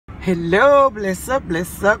Hello, bless up,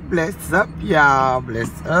 bless up, bless up, y'all,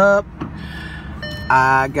 bless up.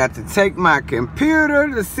 I got to take my computer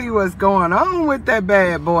to see what's going on with that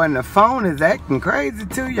bad boy, and the phone is acting crazy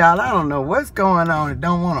too, y'all. I don't know what's going on. It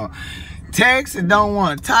don't want to text, it don't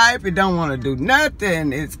want to type, it don't want to do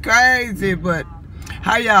nothing. It's crazy, but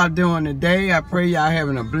how y'all doing today? I pray y'all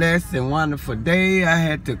having a blessed and wonderful day. I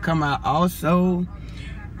had to come out also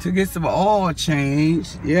to get some oil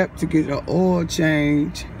change. Yep, to get an oil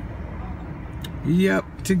change.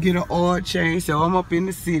 Yep, to get an oil change. So I'm up in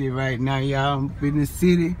the city right now, y'all. I'm up in the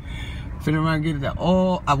city. Finna run get the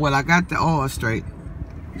oil. Well, I got the oil straight.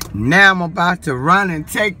 Now I'm about to run and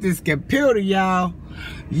take this computer, y'all.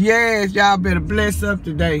 Yes, y'all better bless up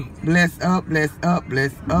today. Bless up, bless up,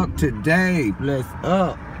 bless up today. Bless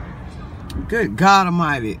up. Good God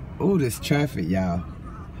Almighty. Oh, this traffic, y'all.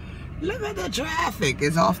 Look at the traffic.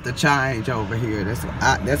 It's off the change over here. That's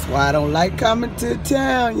why I don't like coming to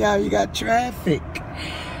town, y'all. You got traffic.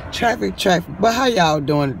 Traffic. But how y'all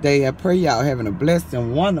doing today? I pray y'all having a blessed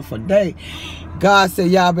and wonderful day. God said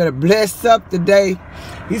y'all better bless up today.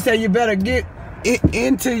 He said you better get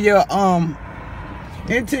into your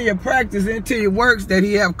practice, into your works that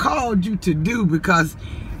he have called you to do, because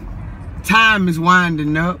time is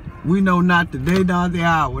winding up. We know not the day nor the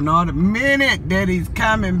hour nor the minute that he's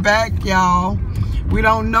coming back, y'all. We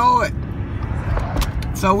don't know it.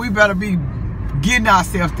 So we better be getting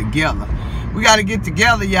ourselves together. We got to get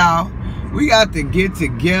together, y'all. We got to get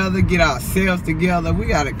together, get ourselves together. We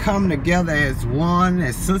got to come together as one,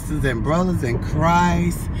 as sisters and brothers in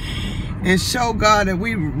Christ, and show God that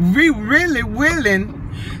we really willing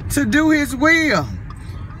to do his will.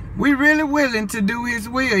 We really willing to do his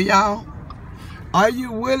will, y'all. Are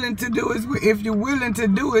you willing to do his will? If you're willing to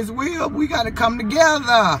do his will, we got to come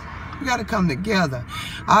together. We got to come together.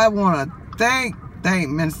 I want to thank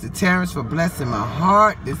Minister Terrence for blessing my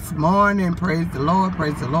heart this morning. Praise the Lord,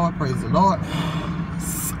 praise the Lord, praise the Lord.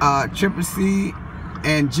 Triple C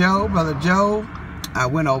and Joe, Brother Joe, I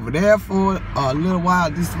went over there for a little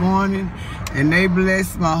while this morning, and they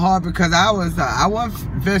blessed my heart, because I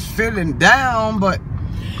wasn't just feeling down, but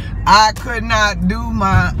I could not do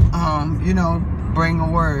my, bring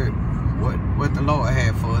a word, what the Lord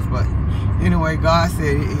had for us. But anyway, God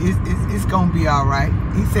said it's going to be all right.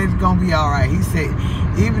 He said it's going to be all right. He said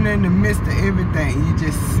even in the midst of everything, you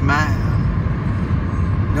just smile.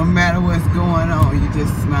 No matter what's going on, you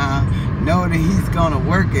just smile. Know that he's going to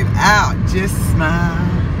work it out. Just smile.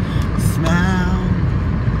 Smile.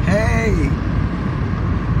 Hey,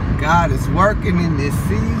 God is working in this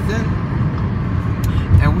season.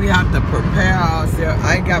 And we have to prepare ourselves.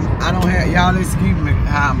 I don't have, y'all excuse me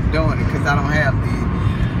how I'm doing it, because I don't have the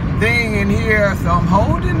thing in here, so I'm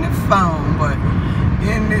holding the phone. But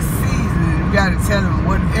in this season, you gotta tell him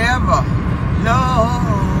whatever, Lord,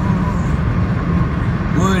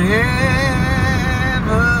 whatever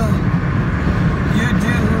you're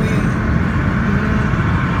doing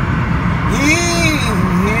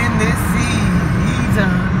in this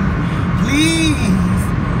season, please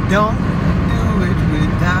don't do it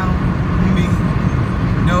without me.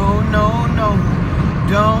 No, no, no,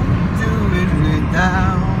 don't do it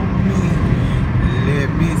without me. Let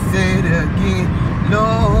me say it again,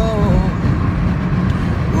 Lord,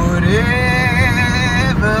 whatever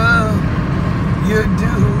you're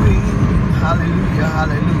doing, hallelujah,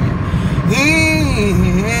 hallelujah,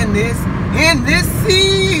 in this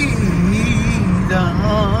season,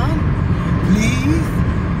 please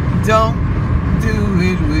don't do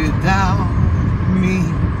it without me.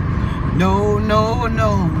 No, no,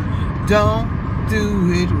 no, don't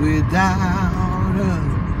do it without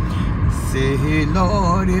us. Say,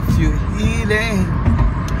 Lord, if you're healing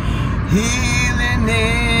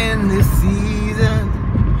in this season,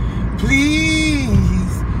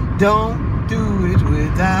 please don't do it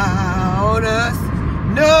without us.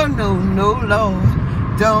 No, no, no, Lord,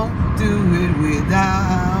 don't do it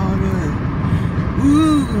without us.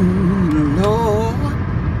 Ooh, Lord,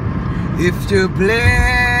 if you're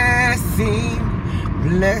blessing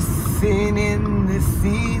in this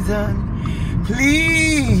season,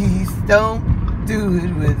 please don't do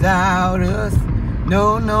it without us.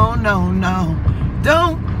 No, no, no, no,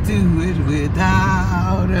 don't do it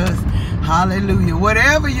without us. Hallelujah.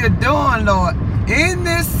 Whatever you're doing, Lord, in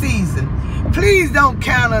this season, please don't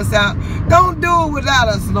count us out. Don't do it without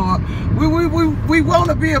us, Lord. We want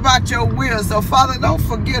to be about your will. So, Father, don't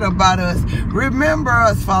forget about us. Remember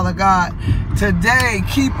us, Father God. Today,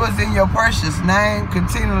 keep us in your precious name.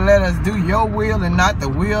 Continue to let us do your will and not the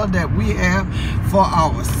will that we have for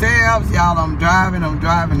ourselves. Y'all, I'm driving, and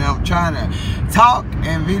I'm trying to talk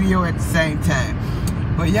and video at the same time.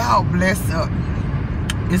 But y'all bless up.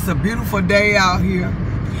 It's a beautiful day out here.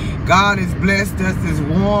 God has blessed us. It's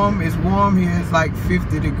warm. It's warm here. It's like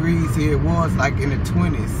 50 degrees here. It was like in the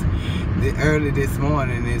 20s early this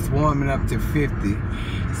morning. It's warming up to 50.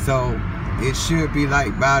 So it should be like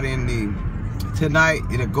about in the tonight.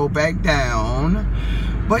 It'll go back down.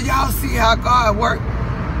 But y'all see how God works.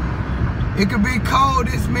 It could be cold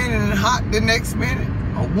this minute and hot the next minute,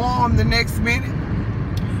 or warm the next minute.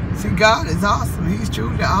 See, God is awesome. He's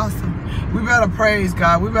truly awesome. We better praise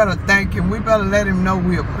God. We better thank Him. We better let Him know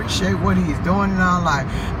we appreciate what He's doing in our life,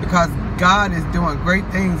 because God is doing great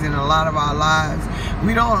things in a lot of our lives.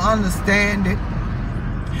 We don't understand it,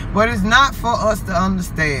 but it's not for us to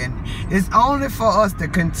understand. It's only for us to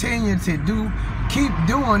continue to keep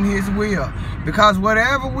doing His will, because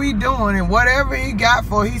whatever we doing and whatever He got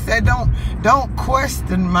for, He said, don't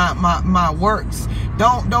question my works.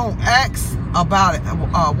 Don't ask about it,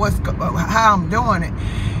 how I'm doing it.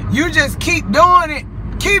 You just keep doing it.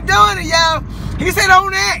 Keep doing it, y'all. He said,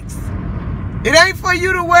 don't ask. It ain't for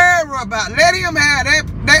you to worry about. Let Him have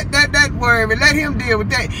that worry. Let Him deal with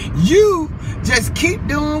that. You just keep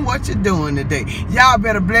doing what you're doing today. Y'all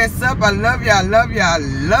better bless up. I love y'all. I love y'all. I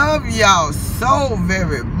love y'all so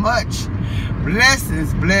very much.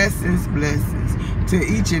 Blessings, blessings, blessings to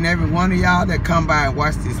each and every one of y'all that come by and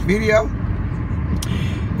watch this video.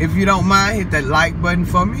 If you don't mind, hit that like button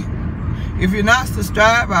for me. If you're not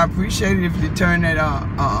subscribed, I appreciate it if you turn that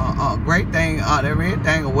great thing, that red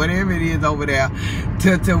thing, or whatever it is over there,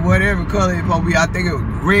 to whatever color it's supposed to be. I think it was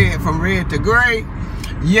red, from red to gray.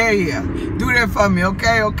 Yeah, do that for me,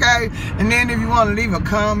 okay? And then if you want to leave a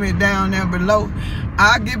comment down there below,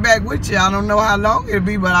 I'll get back with you. I don't know how long it'll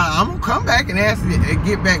be, but I'm going to come back and ask you and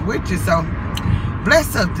get back with you. So,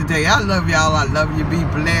 bless up today. I love y'all. I love you. Be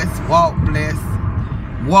blessed. Walk blessed.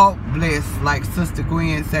 Walk blessed. Like Sister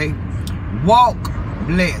Gwen say, walk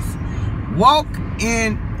blessed. Walk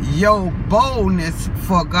in your boldness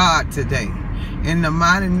for God today. In the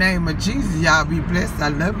mighty name of Jesus, y'all be blessed. I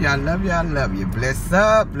love you. I love you. I love you. Bless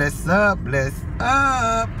up. Bless up. Bless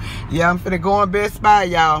up. Yeah, I'm finna go in Best Buy,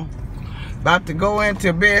 y'all. About to go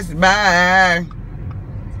into Best Buy.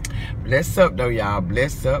 Bless up, though, y'all.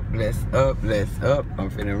 Bless up. Bless up. Bless up. I'm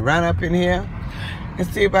finna run up in here and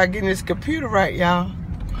see if I get this computer right, y'all.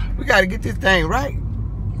 We got to get this thing right.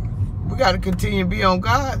 We got to continue to be on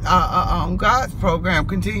God's program,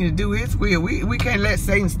 continue to do His will. We can't let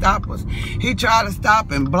Satan stop us. He tried to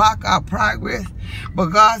stop and block our progress, but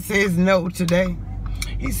God says no today.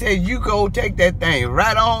 He said, you go take that thing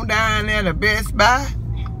right on down there to Best Buy,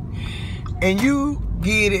 and you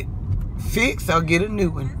get it fixed or get a new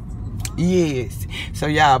one. Yes. So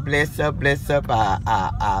y'all bless up, bless up.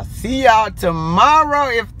 I'll see y'all tomorrow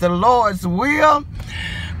if the Lord's will.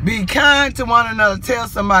 Be kind to one another. Tell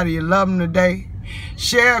somebody you love them today.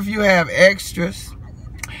 Share if you have extras.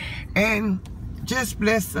 And just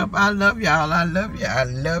bless up. I love y'all. I love you. I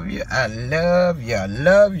love you. I love you. I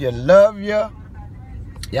love you. Love you.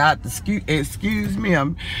 Y'all have to excuse me.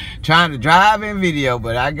 I'm trying to drive in video,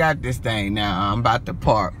 but I got this thing now. I'm about to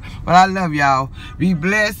park. But I love y'all. Be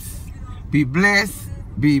blessed. Be blessed.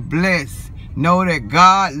 Be blessed. Know that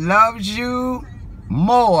God loves you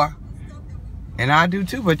more. And I do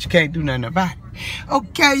too, but you can't do nothing about it.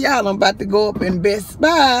 Okay, y'all, I'm about to go up in Best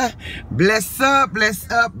Buy. Bless up, bless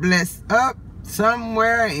up, bless up.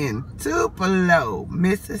 Somewhere in Tupelo,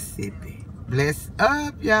 Mississippi. Bless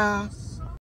up, y'all.